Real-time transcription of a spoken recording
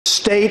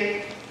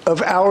state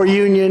of our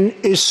union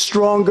is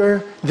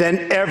stronger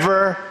than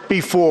ever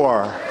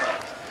before.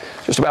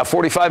 Just about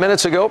 45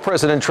 minutes ago,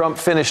 President Trump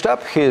finished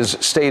up his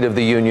State of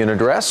the Union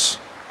address.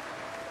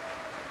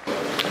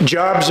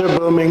 Jobs are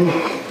booming,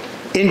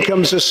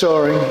 incomes are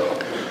soaring,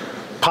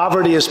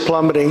 poverty is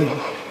plummeting,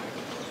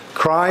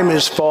 crime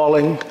is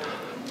falling,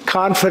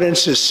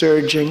 confidence is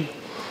surging,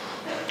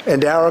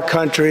 and our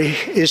country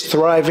is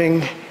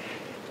thriving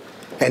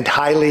and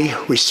highly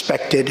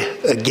respected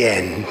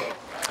again.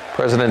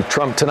 President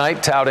Trump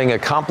tonight touting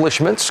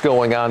accomplishments,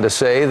 going on to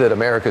say that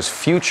America's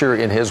future,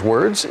 in his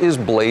words, is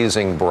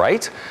blazing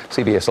bright.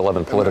 CBS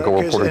 11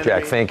 political reporter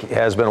Jack Fink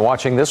has been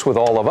watching this with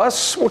all of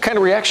us. What kind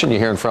of reaction are you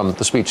hearing from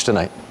the speech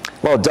tonight?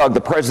 Well, Doug,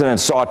 the president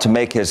sought to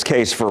make his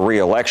case for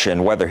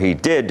re-election. Whether he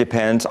did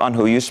depends on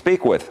who you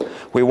speak with.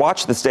 We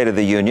watched the State of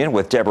the Union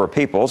with Deborah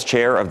Peoples,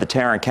 chair of the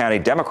Tarrant County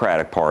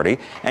Democratic Party,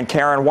 and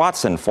Karen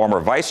Watson,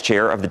 former vice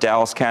chair of the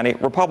Dallas County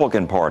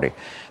Republican Party.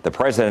 The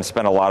president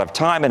spent a lot of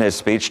time in his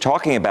speech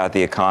talking about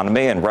the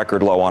economy and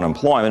record low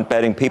unemployment,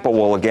 betting people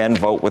will again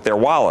vote with their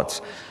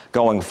wallets.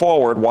 Going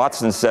forward,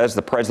 Watson says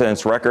the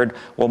president's record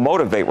will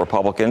motivate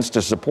Republicans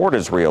to support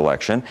his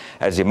re-election.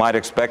 As you might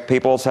expect,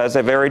 Peoples has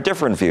a very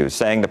different view,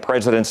 saying the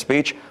president's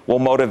speech will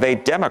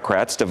motivate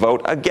Democrats to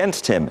vote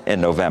against him in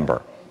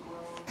November.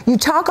 You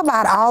talk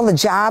about all the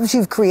jobs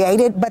you've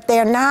created, but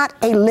they're not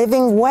a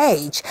living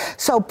wage.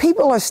 So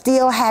people are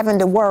still having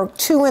to work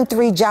 2 and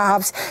 3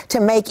 jobs to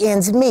make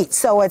ends meet.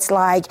 So it's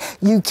like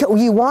you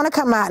want to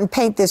come out and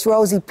paint this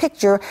rosy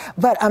picture,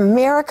 but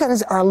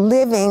Americans are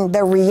living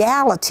the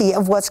reality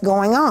of what's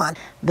going on.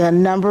 The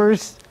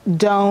numbers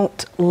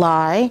don't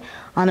lie.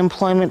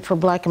 Unemployment for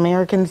Black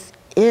Americans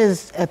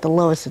is at the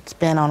lowest it's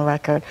been on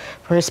record.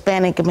 For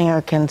Hispanic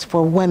Americans,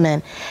 for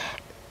women.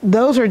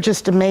 Those are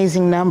just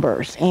amazing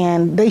numbers,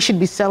 and they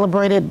should be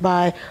celebrated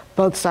by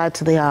both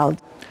sides of the aisle.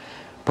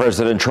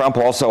 President Trump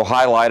also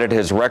highlighted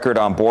his record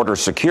on border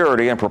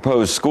security and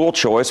proposed school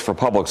choice for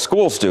public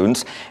school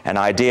students, an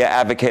idea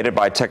advocated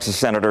by Texas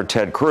Senator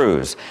Ted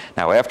Cruz.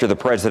 Now, after the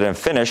president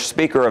finished,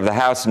 Speaker of the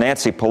House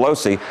Nancy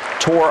Pelosi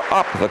tore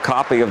up the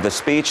copy of the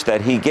speech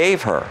that he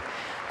gave her.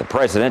 The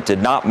president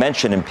did not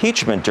mention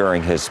impeachment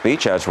during his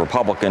speech. As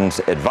Republicans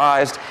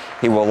advised,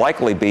 he will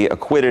likely be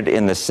acquitted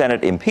in the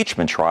Senate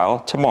impeachment trial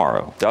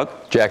tomorrow. Doug?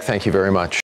 Jack, thank you very much.